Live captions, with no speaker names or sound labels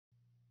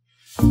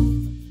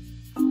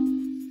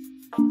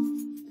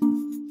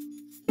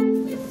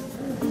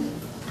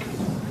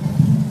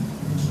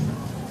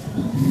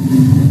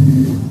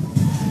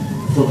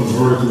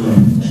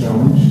rhetorically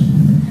challenged.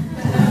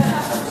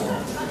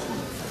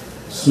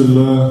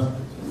 Bismillah,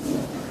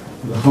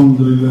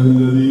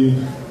 alhamdulillahi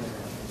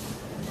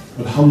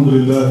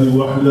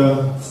wahda,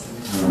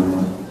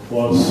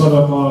 wa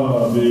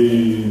sadaqa bi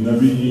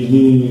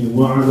nabiyyihi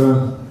wa'ada,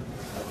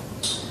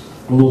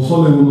 wa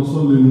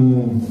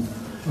nusallimu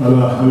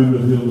ala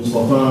habibihi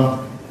al-Mustafa,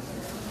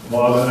 wa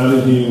ala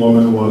alihi wa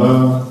man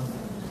wala.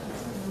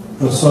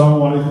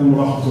 Assalamu alaikum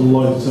wa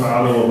rahmatullahi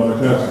ta'ala wa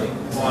barakatuh.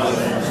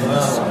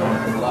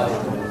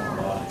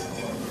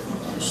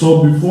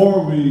 So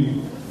before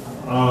we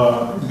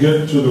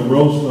get to the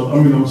roast of,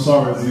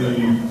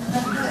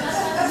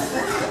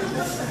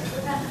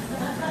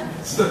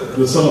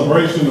 the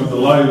celebration of the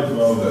life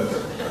of it,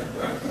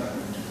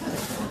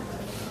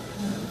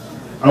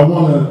 I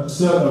want to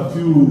set a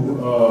few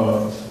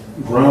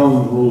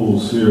ground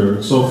rules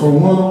here. So for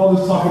one, all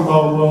this talking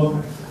about,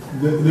 well,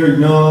 they're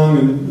young,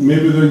 and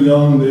maybe they're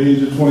young, the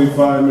age of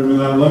 25, maybe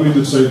not. Let me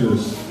just say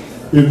this.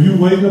 If you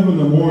wake up in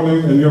the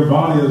morning and your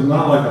body is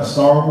not like a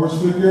Star Wars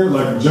figure,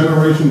 like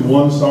Generation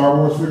 1 Star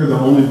Wars figure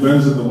that only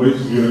bends at the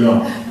waist, you're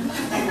young.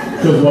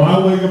 Because when I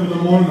wake up in the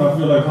morning, I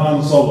feel like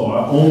Han Solo.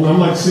 I'm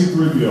like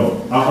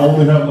C-3PO. I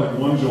only have like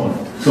one joint.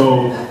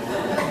 So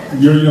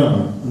you're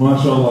young,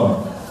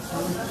 mashallah.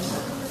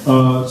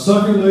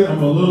 Secondly,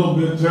 I'm a little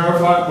bit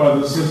terrified by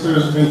the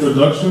sister's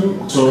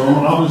introduction, so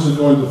I'm obviously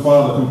going to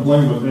file a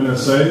complaint with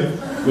NSA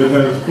that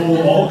has pulled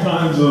all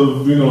kinds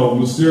of,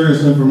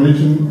 mysterious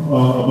information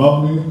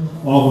about me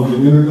off of the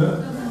internet.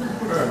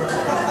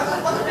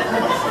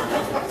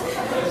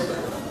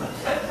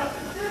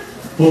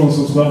 Pulling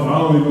some stuff I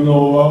don't even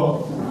know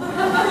about.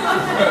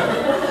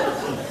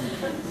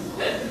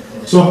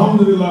 So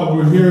alhamdulillah,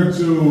 we're here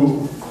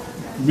to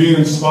be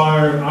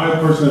inspired. I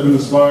personally have been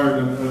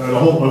inspired, and I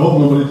hope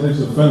nobody takes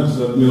offense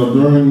that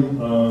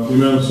during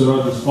Imam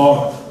Siraj's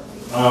talk,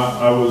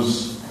 I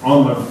was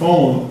on my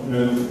phone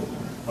and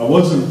I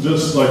wasn't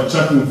just like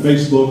checking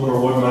Facebook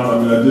or whatnot. I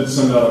mean, I did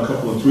send out a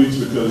couple of tweets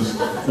because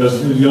as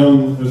the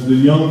young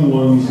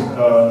ones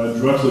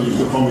directly used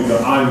to call me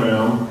the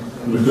imam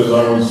because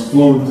I was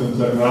fluent in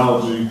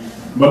technology.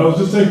 But I was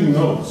just taking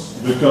notes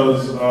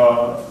because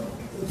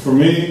for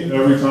me,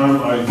 every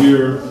time I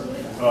hear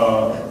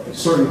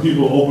certain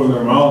people open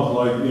their mouth,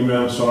 like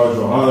Imam Siraj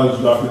al-Hajj,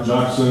 Dr.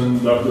 Jackson,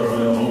 Dr.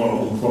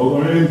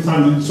 Umar,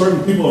 anytime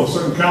certain people of a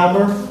certain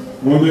caliber,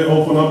 when they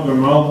open up their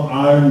mouth,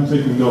 I'm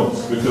taking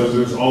notes because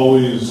there's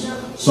always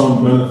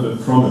some benefit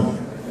from it.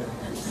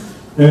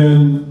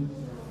 And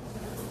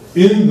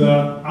in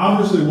that,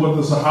 obviously what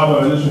the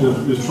Sahaba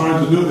Initiative is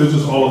trying to do is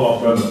just all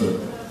about benefit.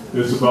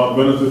 It's about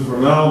benefit for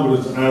now,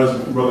 but it's, as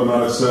Brother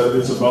Matic said,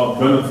 it's about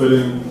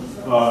benefiting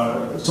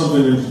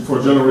something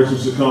for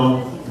generations to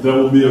come. That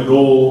will be a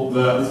goal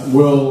that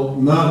will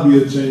not be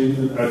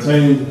attained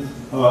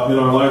in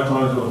our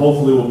lifetimes, but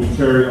hopefully will be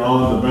carried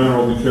on. The banner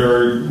will be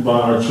carried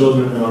by our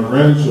children and our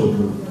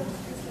grandchildren.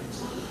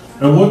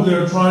 And what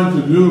they're trying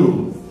to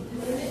do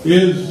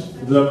is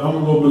the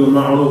amru bil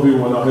ma'ruf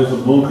wa nahy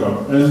anil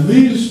munkar. And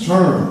these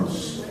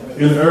terms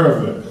in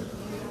Arabic,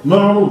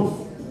 ma'ruf,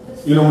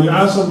 when you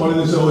ask somebody,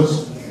 they say, oh,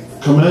 it's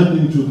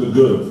commanding to the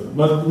good.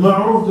 But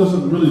ma'ruf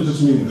doesn't really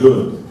just mean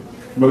good.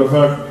 But in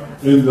fact,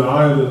 in the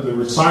ayah that they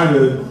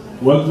recited,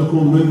 وَلْتَكُمْ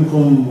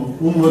مِنْكُمْ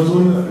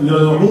أُمَّةٌ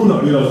يَدْعُونَ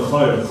إِلَى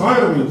الْخَيْرِ.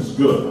 Khayr means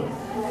good.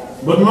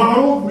 But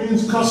ma'ruf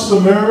means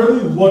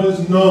customarily what is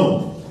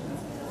known.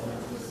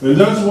 And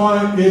that's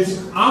why it's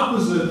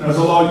opposite, as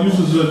Allah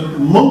uses it,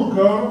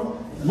 munkar.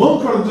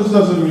 Munkar just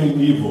doesn't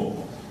mean evil.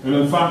 And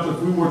in fact, if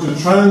we were to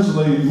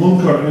translate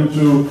munkar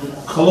into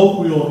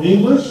colloquial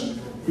English,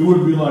 it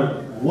would be like,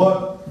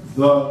 what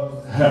the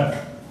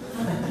heck?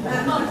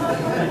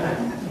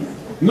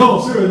 No,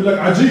 seriously, like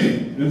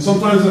ajib. And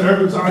sometimes in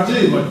Arabic it's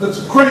ajib, like that's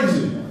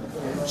crazy.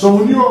 So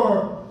when you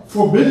are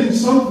forbidding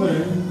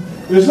something,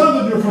 it's not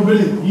that you're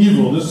forbidding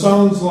evil. This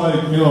sounds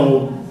like,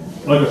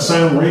 like a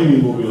Sam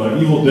Raimi movie,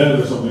 like Evil Dead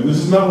or something. This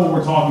is not what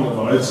we're talking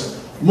about. It's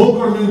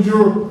munkar means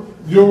you're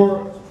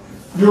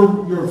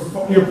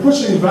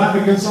pushing back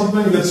against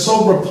something that's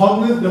so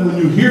repugnant that when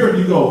you hear it,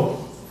 you go,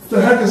 what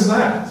the heck is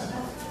that?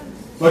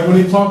 Like when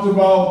he talked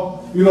about,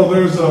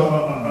 there's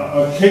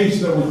a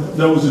case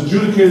that was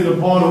adjudicated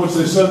upon in which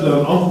they said that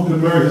an uncle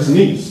could marry his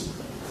niece.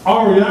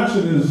 Our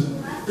reaction is,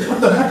 what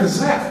the heck is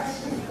that?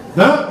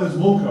 That is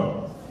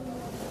munkar.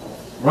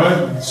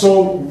 Right?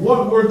 So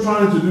what we're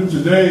trying to do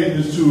today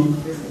is to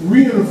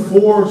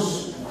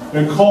reinforce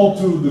and call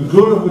to the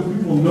good of what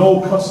people know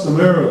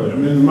customarily. I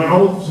mean,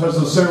 ma'ruf has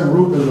the same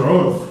root as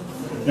urf.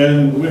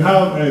 And we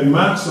have a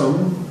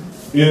maxim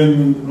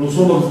in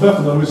Usul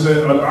al-Fiqh that we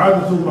say,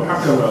 al-'adatu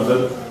muhakkama,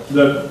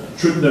 that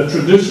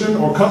tradition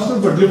or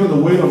customs are given the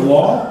weight of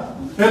law,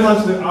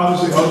 unless they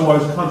obviously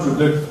otherwise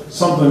contradict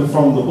something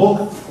from the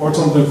book or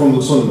something from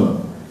the sunnah.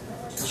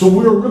 So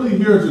we're really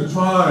here to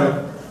try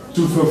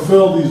to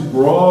fulfill these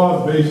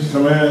broad-based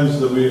commands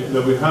that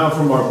we have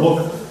from our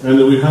book and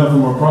that we have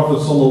from our Prophet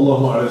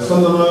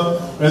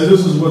ﷺ, and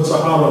this is what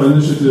Sahaba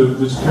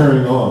Initiative is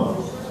carrying on.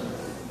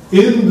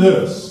 In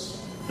this,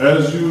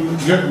 as you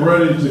get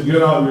ready to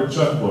get out your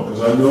checkbook,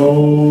 because I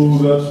know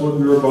that's what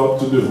you're about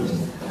to do.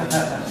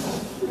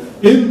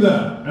 In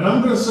that, and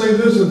I'm going to say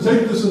this and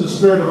take this in the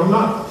spirit of, I'm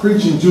not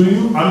preaching to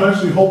you, I'm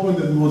actually hoping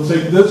that you will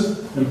take this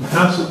and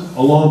pass it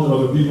along to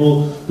other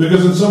people,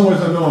 because in some ways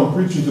I know I'm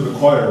preaching to the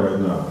choir right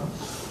now.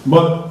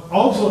 But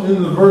also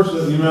in the verse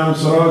that Imam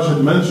Siraj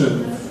had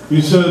mentioned, he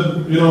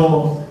said, you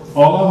know,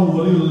 Allahu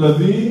waliyul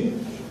ladhi,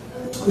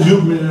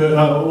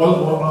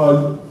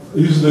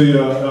 he's the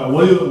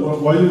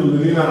waliyul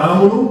ladhina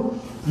amanu,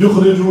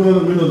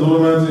 yukhrijuna min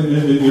adh-dhulumati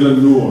ila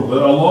an-nur.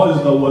 That Allah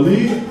is the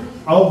wali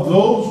of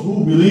those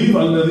who believe,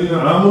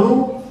 alladhina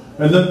amanu,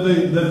 and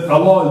that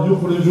Allah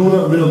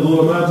yukhrijuna min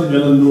adh-dhulumati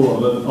ila an-nur.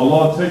 That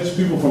Allah takes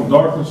people from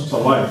darkness to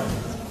light.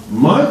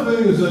 My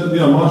thing is that,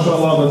 yeah,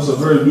 mashallah, that's a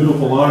very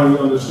beautiful line, we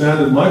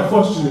understand it. My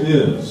question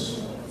is,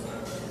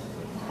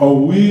 are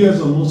we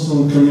as a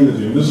Muslim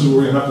community, and this is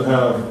where we have to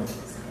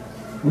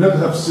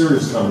have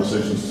serious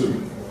conversations too.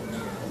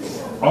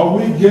 Are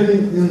we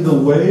getting in the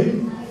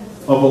way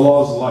of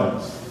Allah's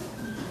light?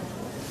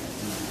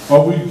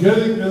 Are we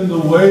getting in the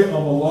way of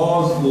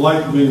Allah's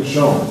light being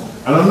shown?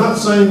 And I'm not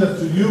saying that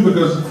to you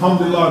because,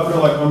 alhamdulillah, I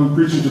feel like I'm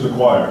preaching to the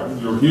choir.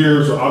 You're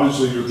here, so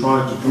obviously you're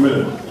trying to commit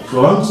it.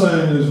 So what I'm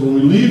saying is when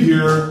we leave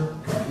here,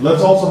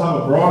 let's also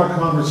have a broader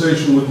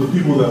conversation with the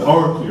people that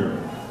aren't here,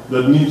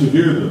 that need to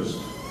hear this.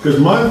 Because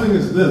my thing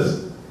is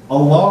this,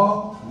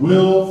 Allah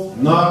will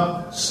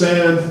not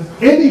stand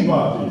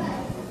anybody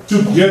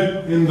to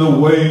get in the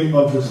way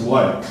of His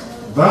light.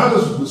 That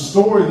is the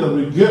story that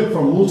we get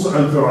from Musa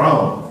and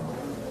Fir'aun.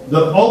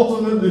 That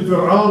ultimately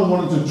Fir'aun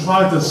wanted to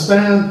try to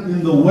stand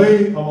in the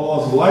way of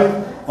Allah's light.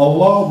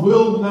 Allah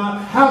will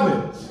not have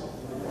it.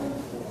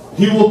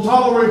 He will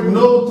tolerate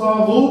no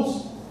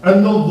taghut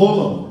and no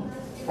dhulm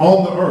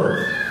on the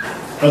earth.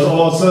 As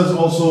Allah says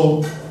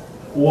also,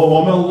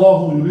 وَمَا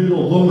اللَّهُ يُرِيدُ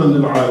ظُلْمًا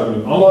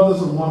لِلْعَالَمِينَ. Allah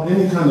doesn't want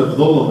any kind of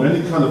dhulm,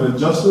 any kind of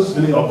injustice,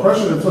 any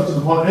oppression inflicted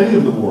upon any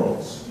of the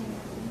worlds.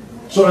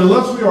 So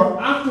unless we are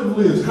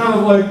actively, it's kind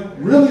of like,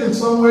 really in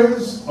some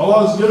ways,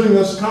 Allah is giving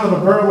us kind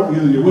of a parable,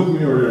 either you're with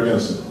me or you're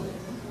against it.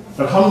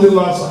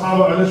 Alhamdulillah,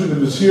 Sahaba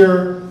Initiative is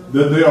here,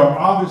 that they are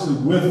obviously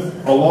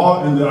with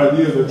Allah in the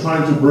idea they're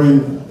trying to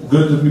bring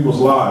good to people's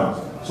lives.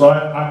 So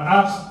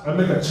I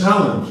make a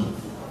challenge.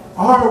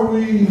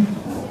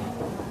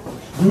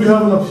 Do we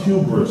have enough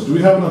hubris? Do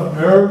we have enough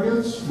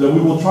arrogance that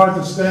we will try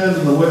to stand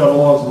in the way of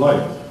Allah's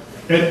light?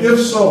 And if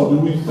so, do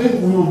we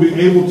think we will be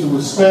able to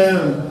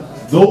withstand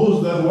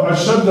those that were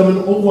ashadda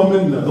min quwwa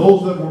minna,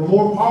 those that were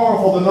more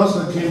powerful than us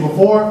that came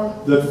before,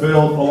 that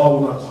failed? Allah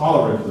will not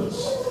tolerate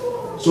this.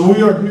 So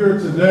we are here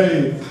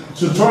today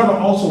to try to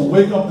also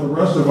wake up the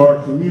rest of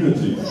our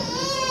community,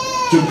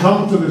 to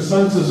come to their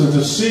senses and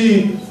to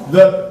see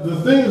that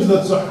the things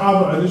that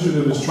Sahaba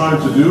Initiative is trying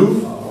to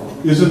do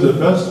is in the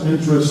best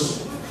interest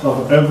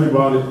of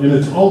everybody, and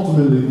it's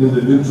ultimately in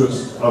the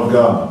interest of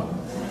God.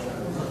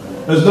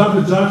 As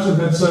Dr. Jackson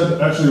had said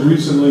actually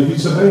recently, he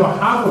said, hey,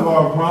 half of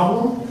our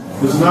problem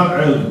is not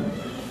ilm.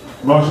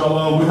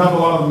 MashaAllah, we have a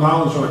lot of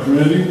knowledge in our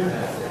community.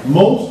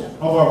 Most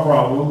of our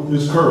problem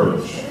is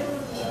courage.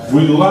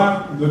 We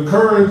lack the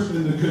courage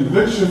and the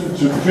conviction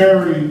to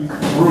carry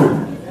through.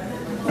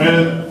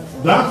 And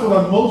that's what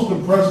I'm most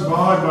impressed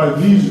by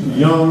these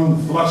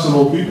young,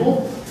 flexible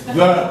people,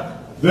 that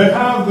they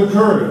have the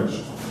courage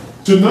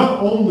to not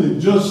only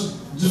just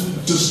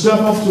to step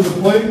up to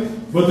the plate,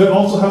 but they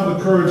also have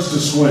the courage to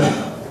swing.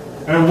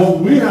 And what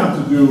we have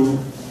to do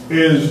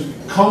is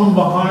come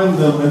behind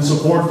them and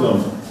support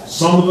them.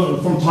 Some of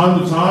them, from time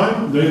to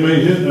time, they may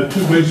hit a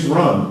two-base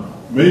run.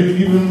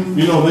 Maybe even,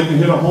 they can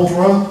hit a home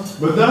run,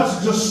 but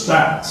that's just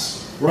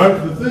stats, right?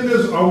 The thing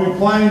is, are we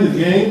playing the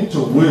game to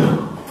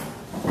win?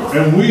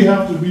 And we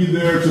have to be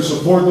there to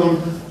support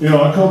them.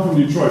 I come from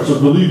Detroit, so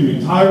believe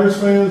me, Tigers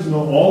fans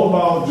know all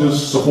about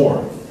just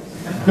support.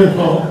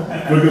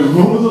 Because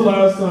when was the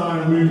last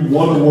time we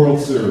won a World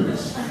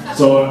Series?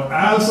 So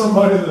as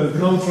somebody that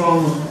comes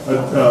from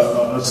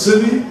a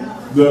city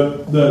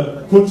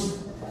that puts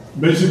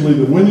basically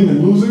the winning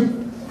and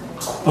losing,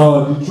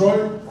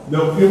 Detroit,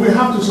 that we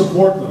have to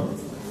support them.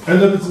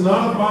 And that it's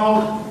not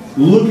about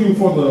looking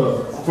for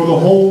the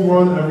home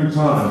run every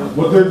time.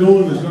 What they're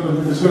doing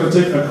is going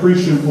to take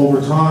accretion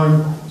over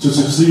time to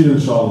succeed,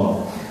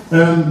 inshallah.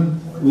 And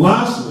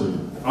lastly,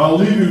 I'll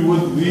leave you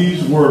with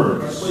these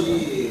words.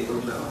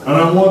 And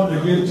I want,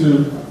 again,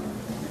 to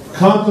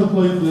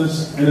contemplate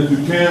this, and if you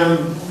can,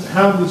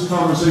 have this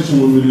conversation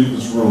when we leave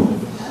this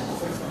room.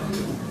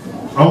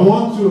 I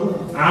want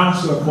to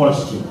ask a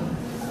question,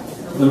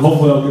 and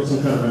hopefully I'll get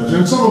some kind of answer.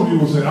 And some of you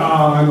will say,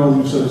 I know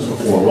you said this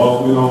before.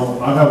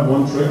 Well, I have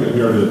one trick, and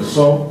here it is.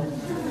 So,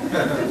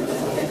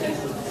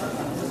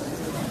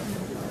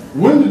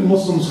 when did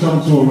Muslims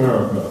come to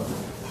America?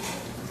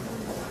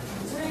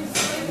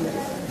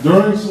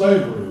 During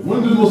slavery.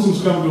 When did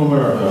Muslims come to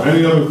America?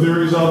 Any other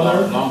theories out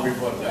there? Long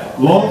before that.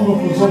 Long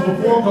before, so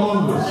before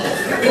Columbus.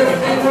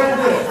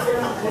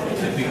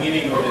 The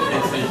beginning of the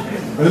 10th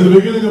century. In the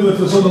beginning of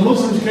the, so the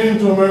Muslims came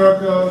to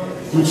America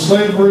through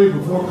slavery,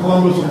 before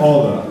Columbus and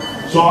all that.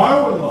 So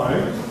I would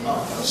like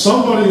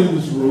somebody in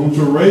this room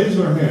to raise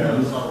their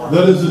hand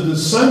that is a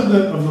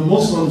descendant of the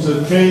Muslims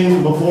that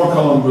came before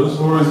Columbus,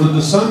 or is a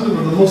descendant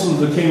of the Muslims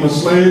that came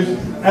as slaves,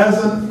 as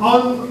an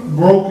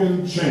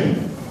unbroken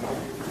chain?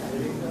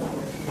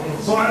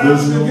 So I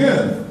ask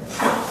again,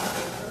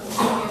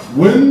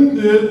 when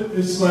did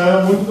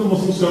the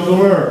Muslims come to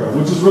America?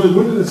 Which is really,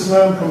 when did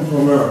Islam come to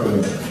America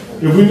then?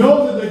 If we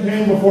know that they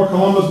came before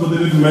Columbus but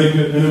they didn't make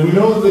it, and if we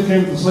know that they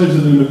came with the slaves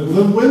that didn't make it,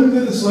 then when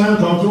did Islam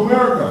come to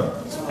America?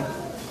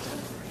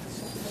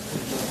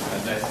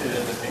 As I said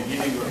at the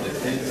beginning of the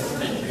 10th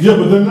century. Yeah,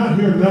 but they're not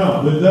here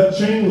now. That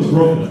chain was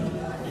broken,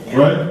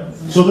 right?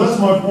 So that's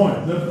my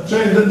point. That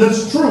chain,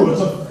 that's true.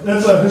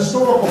 That's a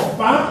historical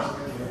fact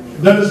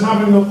that is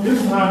having no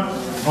impact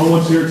on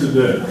what's here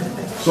today.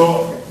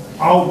 So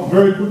I'll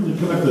very quickly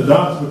connect the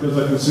dots because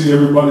I can see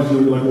everybody's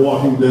going to be like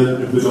Walking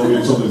Dead if they don't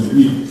get something to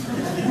eat.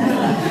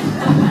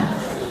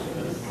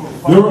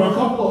 There were a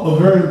couple of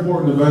very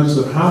important events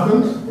that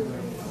happened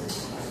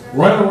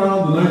right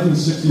around the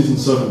 1960s and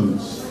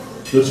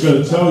 70s that's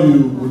going to tell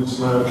you when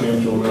Islam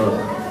came to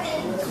America.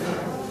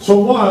 So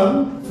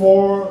one,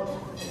 for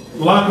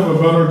lack of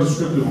a better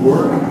descriptive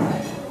word,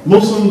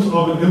 Muslims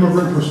of an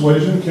immigrant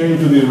persuasion came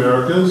to the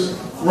Americas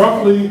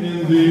roughly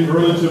in the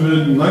early to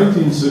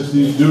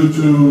mid-1960s due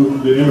to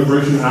the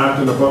Immigration Act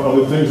and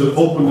other things that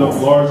opened up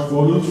large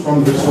quotas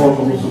from the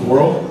historical Muslim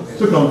world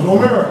to come to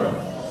America.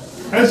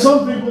 And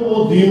some people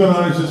will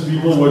demonize these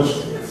people, which,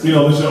 they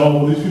say, oh,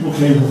 well, these people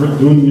came here for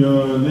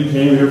dunya, and they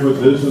came here for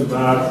this and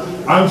that.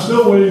 I'm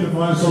still waiting to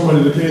find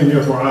somebody that came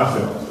here for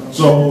akhirah.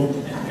 So,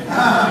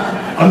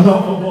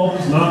 enough of all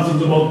this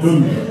nonsense about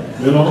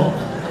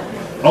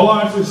dunya,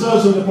 Allah actually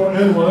says in the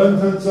Quran, وَلَن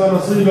تَنْسَى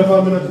نَصِيبَكَ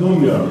مِنَ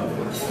الدُّنْيَا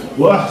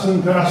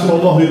وَأَحْسِنْ كَأَحْسَنَ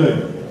اللَّهُ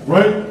إِلَيْكَ.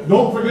 Right?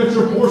 Don't forget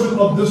your portion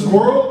of this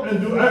world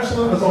and do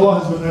excellent as Allah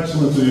has been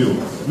excellent to you.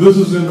 This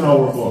is in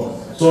our book.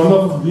 So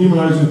enough of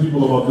demonizing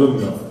people about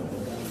dunya.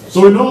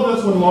 So we know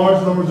that's when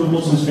large numbers of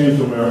Muslims came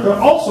to America.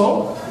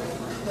 Also,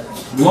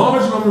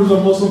 large numbers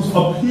of Muslims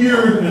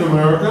appeared in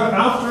America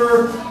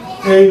after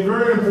a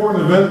very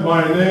important event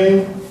by a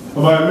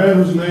man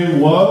whose name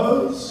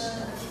was...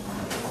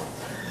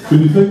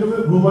 Can you think of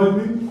it? Who might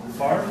be?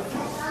 Far?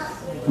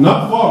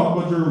 Not far,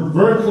 but you're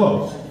very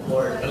close.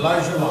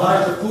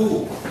 Elijah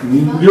Poole.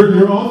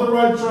 You're on the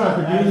right track.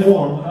 You're getting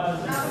warm.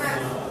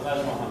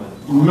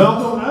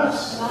 Malcolm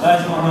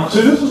X?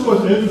 See, this is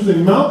what's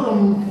interesting.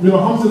 Malcolm,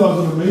 Alhamdulillah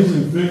is an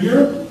amazing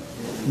figure,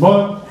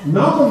 but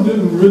Malcolm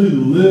didn't really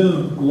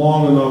live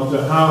long enough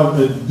to have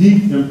a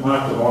deep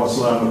impact on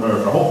Islam in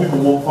America. I hope people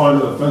won't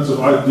find it offensive.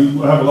 I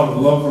have a lot of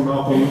love for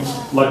Malcolm,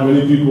 like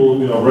many people,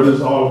 read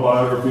his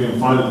autobiography and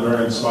find it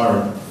very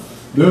inspiring.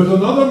 There's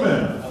another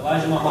man.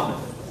 Elijah Muhammad.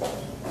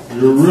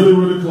 You're really,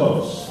 really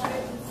close.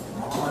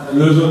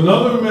 There's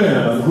another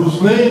man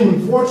whose name,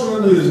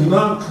 unfortunately, is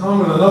not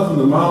common enough in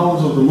the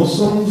mouths of the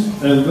Muslims,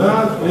 and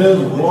that is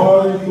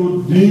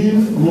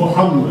Waliduddin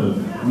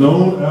Muhammad,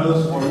 known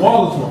as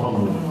Wallace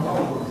Muhammad.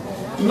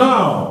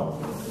 Now,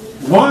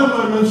 why am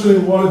I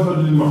mentioning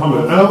Waliduddin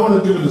Muhammad? And I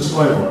want to give a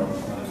disclaimer.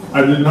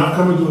 I did not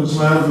come into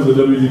Islam for the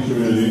WD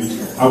community.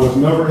 I was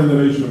never in the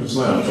Nation of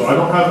Islam, so I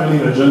don't have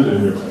any agenda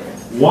here.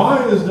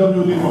 Why is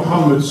WD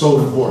Muhammad so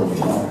important?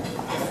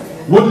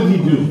 What did he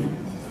do?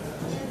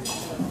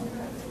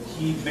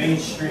 He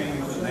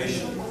mainstreamed the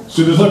nation.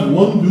 So there's like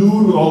one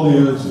dude with all the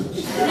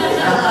answers.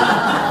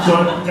 So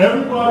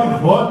everybody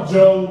but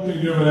Joe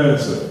can give an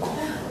answer.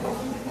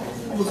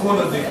 He was one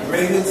of the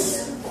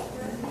greatest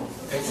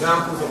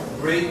examples of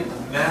great,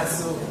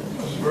 massive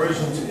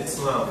conversion to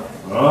Islam.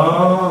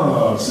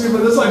 Ah, see,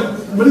 but it's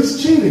like, but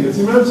he's cheating. It's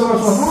Imam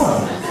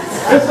Sahaba.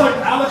 It's like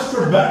Alex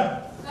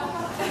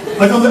Trebek.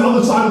 Like on the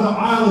other side of the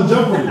aisle in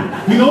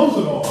Jeopardy. He knows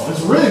it all.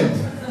 It's rigged.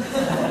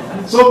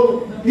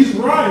 So he's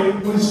right,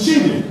 but he's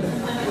cheating.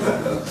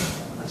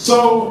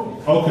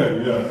 So,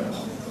 okay, yeah.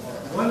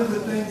 One of the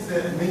things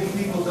that many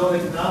people don't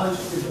acknowledge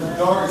is the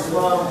Dar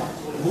Islam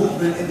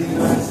movement in the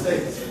United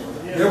States.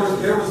 There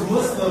was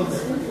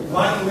Muslims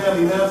like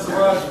Imam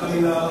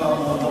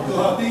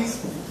Abdul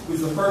Hafiz,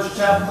 who's the first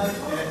chaplain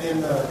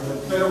in the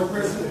federal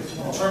prison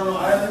on Terminal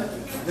Island.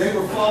 They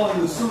were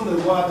following the Sunnah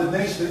while the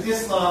Nation of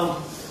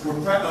Islam were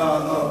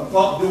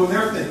doing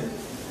their thing.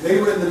 They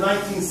were in the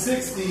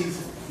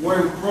 1960s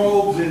wearing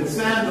robes and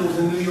sandals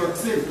in New York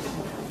City.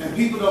 And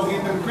people don't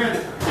give them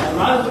credit. A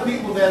lot of the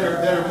people that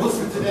are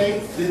Muslim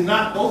today did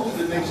not go to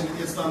the Nation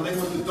of Islam. They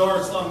went to Dar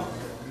Islam.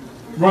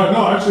 Right,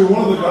 no, actually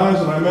one of the guys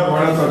that I met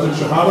right after I took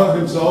Shahada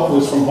himself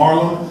was from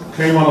Harlem,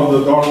 came out of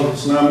the Dar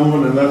Islam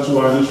movement, and that's who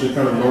I initially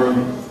kind of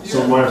learned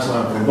some of my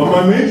Islam from. But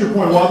my major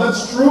point, while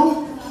that's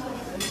true,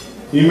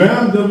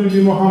 Imam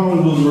W.D.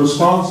 Muhammad was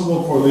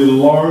responsible for the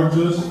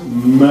largest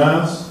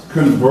mass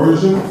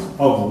conversion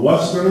of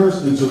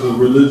Westerners into the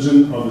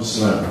religion of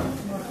Islam.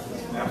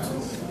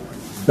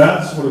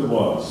 That's what it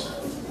was.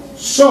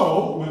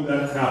 So, when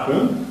that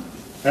happened,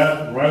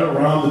 at right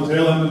around the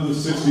tail end of the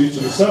 60s to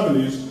the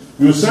 70s,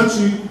 you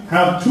essentially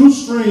have two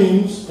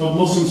streams of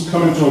Muslims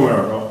coming to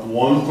America.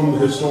 One from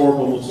the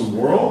historical Muslim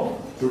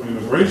world, through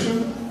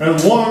immigration,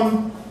 and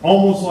one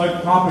almost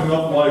like popping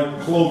up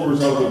like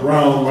clovers out of the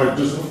ground, like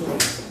just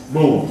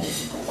boom.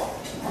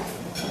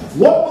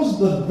 What was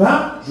the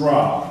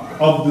backdrop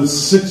of the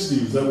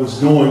 60s that was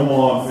going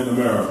on in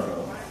America?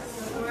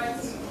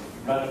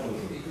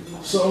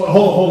 So,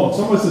 hold on.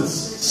 Somebody said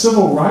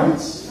civil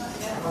rights?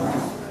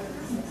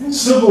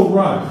 Civil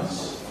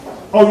rights.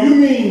 Oh, you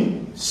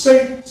mean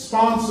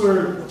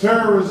state-sponsored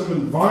terrorism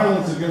and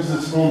violence against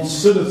its own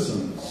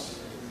citizens?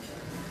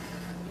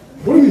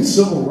 What do you mean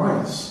civil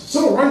rights?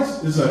 Civil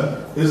rights is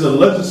a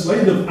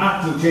legislative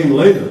act that came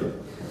later.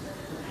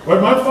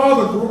 Right? My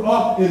father grew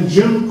up in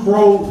Jim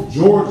Crow,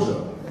 Georgia,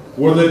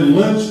 where they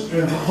lynched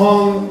and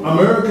hung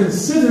American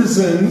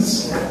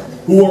citizens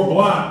who were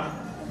black.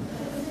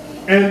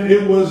 And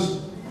it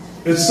was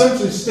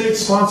essentially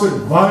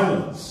state-sponsored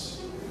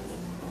violence.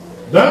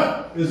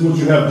 That is what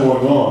you have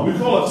going on. We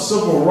call it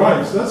civil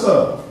rights. That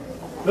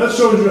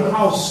shows you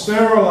how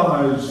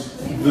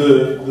sterilized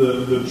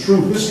the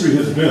true history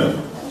has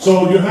been.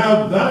 So you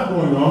have that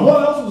going on.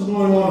 What else was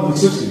going on in the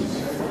 60s?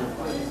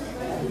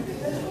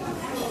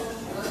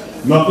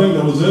 Nothing?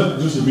 That was it?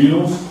 Just the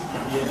Beatles?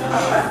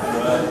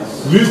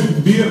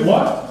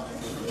 What?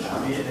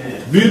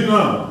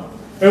 Vietnam.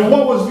 And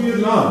what was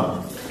Vietnam?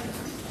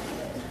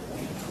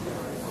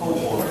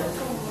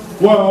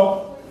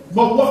 Well,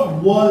 but what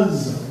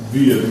was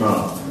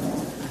Vietnam?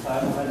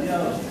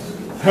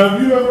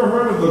 Have you ever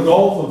heard of the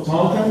Gulf of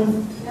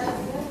Tonkin?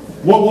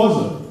 What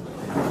was it?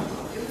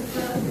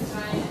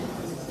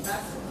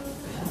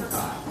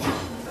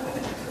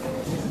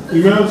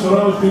 Imam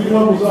Marc, can you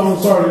help us out? I'm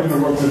sorry to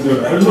interrupt your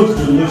dinner. It looks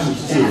delicious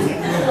too.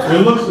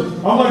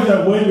 I'm like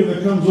that waiter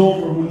that comes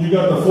over when you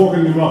got the fork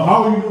in your mouth.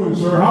 How are you doing,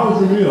 sir? How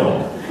was your meal?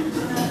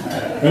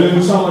 And then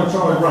you sound like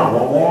Charlie Brown.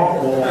 Wah, wah,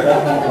 wah, wah,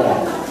 wah,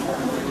 wah.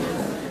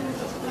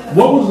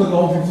 What was the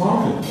Gulf of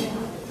Tonkin?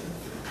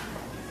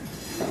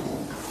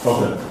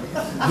 Okay.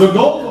 The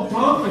Gulf of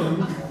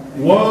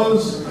Tonkin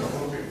was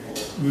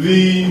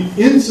the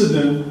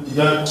incident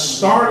that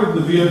started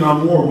the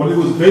Vietnam War, but it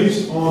was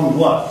based on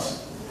what?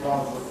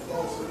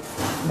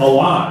 A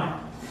lie.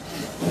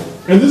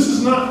 And this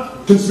is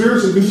not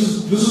conspiracy. This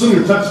is in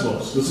your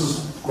textbooks. This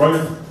is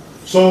right.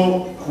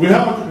 So we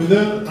have, and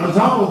then on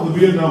top of the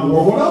Vietnam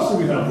War, what else do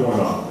we have going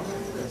on?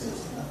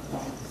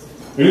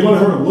 Anybody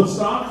heard of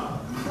Woodstock?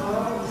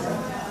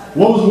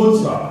 What was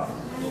Woodstock?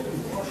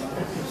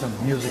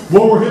 Some music.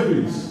 What were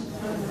hippies?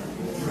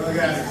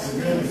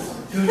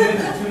 Tune in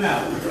and tune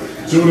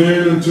out. Tune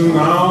in and tune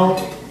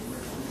out.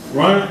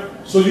 Right?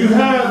 So you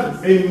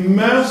had a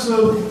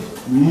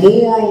massive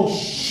moral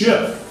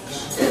shift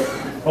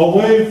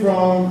away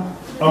from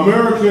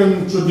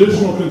American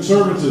traditional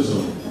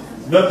conservatism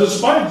that,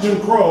 despite Jim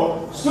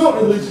Crow, still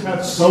at least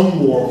had some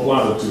moral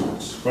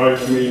platitudes, right?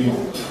 I mean,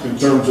 in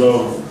terms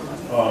of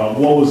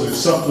what was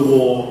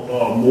acceptable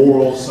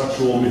moral,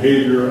 sexual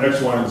behavior,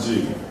 X, Y, and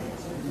Z.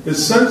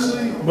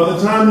 Essentially, by the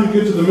time you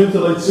get to the mid to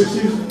late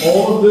 60s,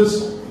 all of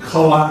this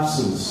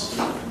collapses.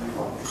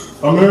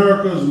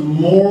 America's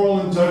moral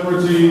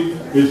integrity,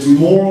 its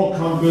moral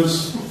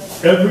compass,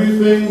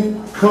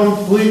 everything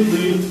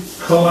completely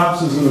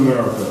collapses in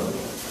America.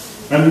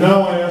 And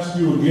now I ask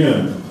you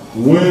again,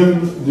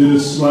 when did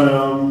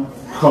Islam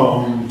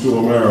come to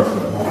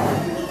America?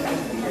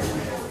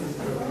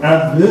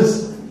 At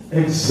this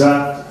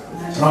exact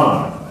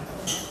time.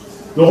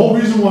 The whole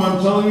reason why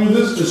I'm telling you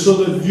this is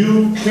so that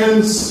you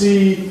can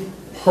see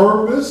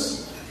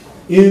purpose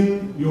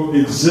in your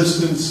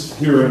existence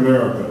here in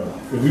America.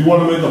 If you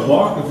want to make a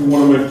buck, if you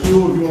want to make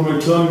two, if you want to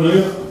make 10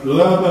 million,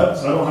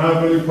 I don't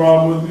have any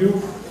problem with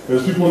you.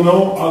 As people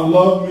know, I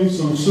love me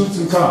some suits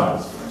and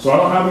ties. So I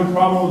don't have any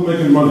problem with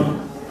making money.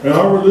 And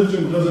our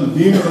religion doesn't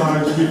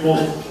demonize people.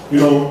 You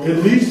know,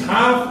 at least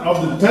half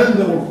of the 10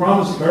 that were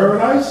promised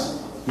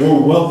paradise were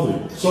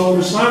wealthy. So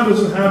Islam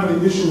doesn't have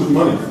any issue with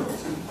money.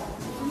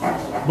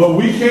 But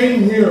we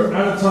came here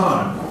at a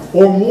time,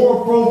 or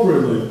more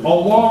appropriately,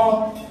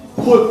 Allah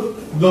put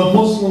the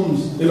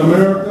Muslims in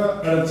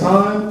America at a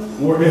time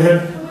where it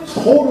had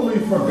totally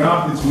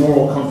forgot its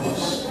moral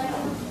compass.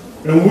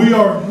 And we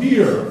are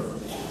here,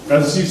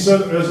 as he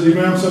said, as the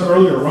Imam said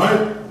earlier,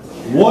 right?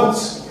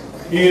 What's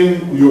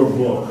in your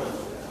book?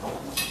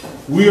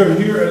 We are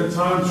here at a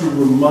time to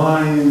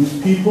remind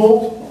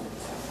people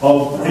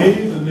of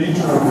A, the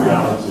nature of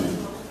reality,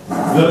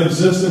 that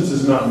existence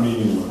is not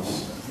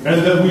meaningless,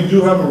 and that we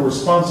do have a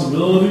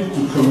responsibility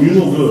to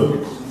communal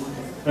good.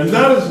 And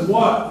that is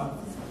what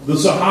the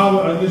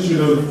Sahaba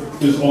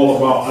Initiative is all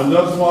about. And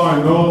that's why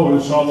I know,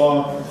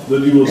 inshallah,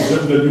 that you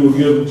will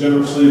give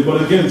generously.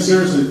 But again,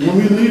 seriously, when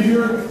we leave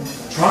here,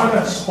 try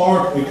to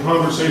spark a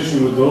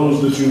conversation with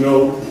those that you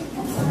know,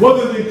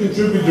 whether they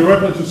contribute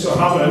directly to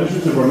Sahaba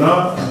Initiative or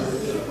not,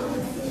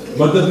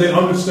 but that they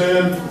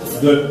understand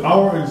that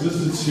our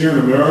existence here in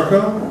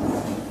America,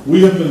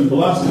 we have been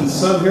blessed and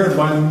sent here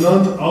by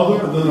none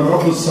other than the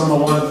Rabb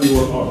al-Samawati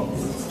wal-Ard.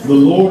 The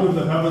Lord of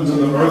the heavens and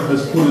the earth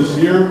has put us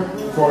here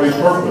for a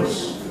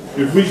purpose.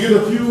 If we get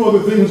a few other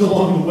things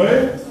along the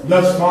way,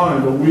 that's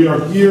fine, but we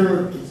are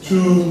here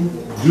to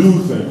do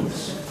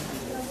things.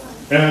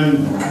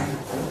 And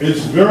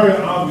it's very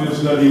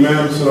obvious that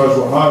Imam Siraj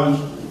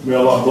Wahaj, may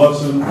Allah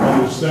bless him,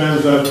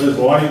 understands that his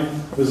life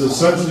has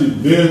essentially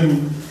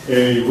been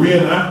a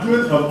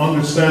reenactment of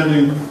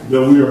understanding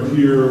that we are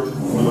here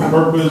with a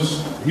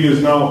purpose. He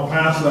has now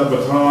passed that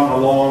baton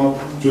along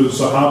to the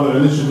Sahaba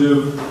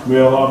Initiative.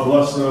 May Allah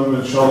bless them,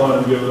 inshallah,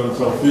 and give them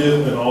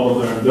tawfiq in all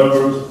of their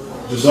endeavors.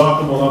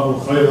 Jazakum Allahu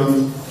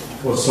khairan.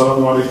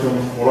 Wassalamu alaikum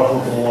wa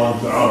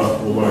rahmatullahi ta'ala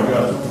wa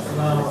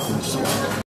barakatuh.